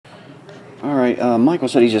Alright, Michael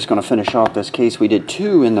said he's just going to finish off this case. We did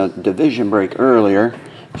 2 in the division break earlier,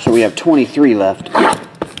 so we have 23 left. A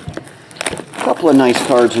couple of nice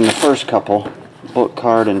cards in the first couple, book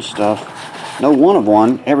card and stuff. No one of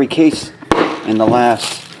one. Every case in the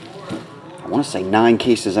last, I want to say 9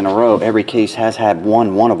 cases in a row, every case has had one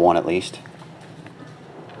of one at least.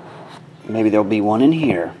 Maybe there'll be one in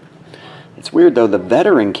here. It's weird though, the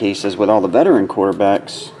veteran cases with all the veteran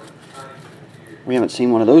quarterbacks, we haven't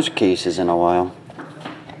seen one of those cases in a while.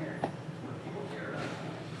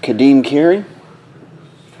 Kadeem Carey.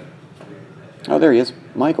 Oh, there he is.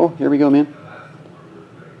 Michael, here we go, man.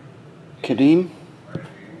 Kadeem.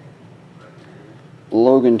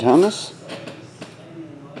 Logan Thomas.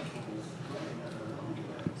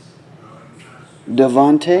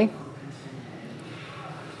 Devontae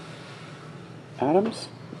Adams.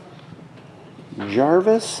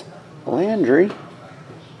 Jarvis Landry.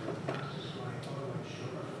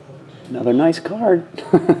 Another nice card.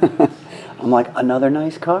 I'm like, another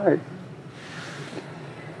nice card.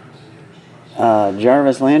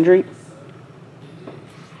 Jarvis Landry.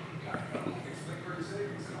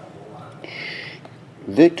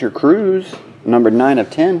 Victor Cruz, number 9 of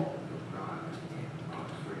 10.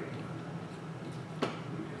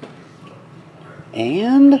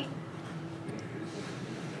 And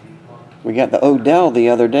we got the Odell the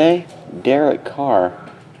other day, Derek Carr.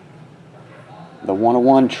 The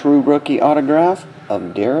 1/1 true rookie autograph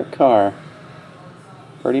of Derek Carr.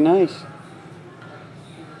 Pretty nice.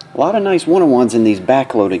 A lot of nice 1/1s in these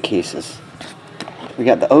backloaded cases. We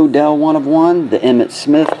got the Odell 1/1, the Emmitt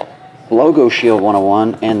Smith logo shield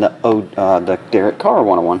 1/1, and the Derek Carr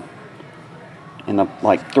 1/1. In the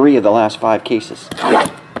like 3 of the last 5 cases.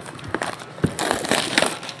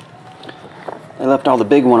 They left all the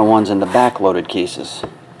big 1/1s in the backloaded cases.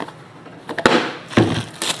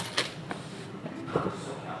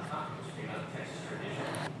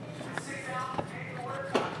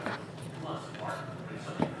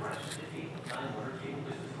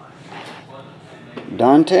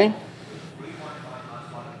 Dante.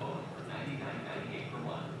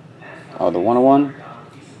 Oh, the 1/1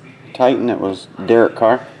 Titan, it was Derek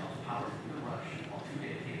Carr.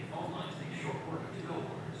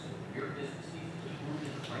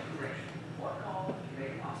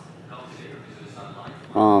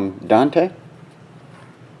 Dante.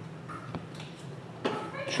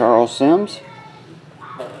 Charles Sims.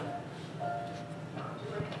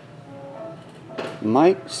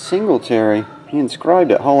 Mike Singletary. He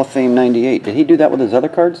inscribed it Hall of Fame 98. Did he do that with his other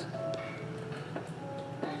cards?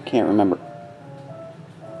 Can't remember.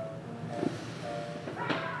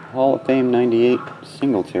 Hall of Fame 98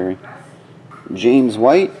 Singletary. James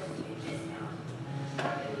White.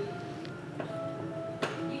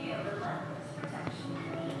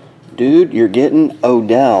 Dude, you're getting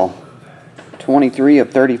Odell. 23 of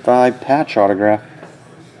 35 patch autograph.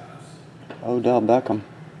 Odell Beckham.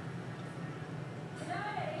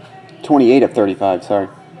 28 of 35, sorry.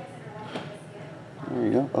 There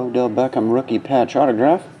you go. Odell Beckham rookie patch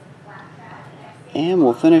autograph. And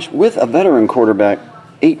we'll finish with a veteran quarterback.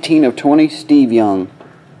 18 of 20, Steve Young.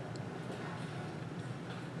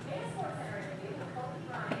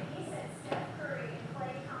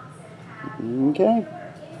 Okay.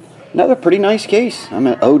 Another pretty nice case. I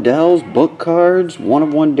mean, Odell's, book cards,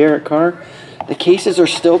 1/1 Derek Carr. The cases are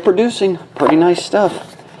still producing pretty nice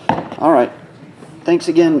stuff. All right. Thanks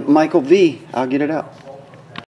again, Michael V. I'll get it out.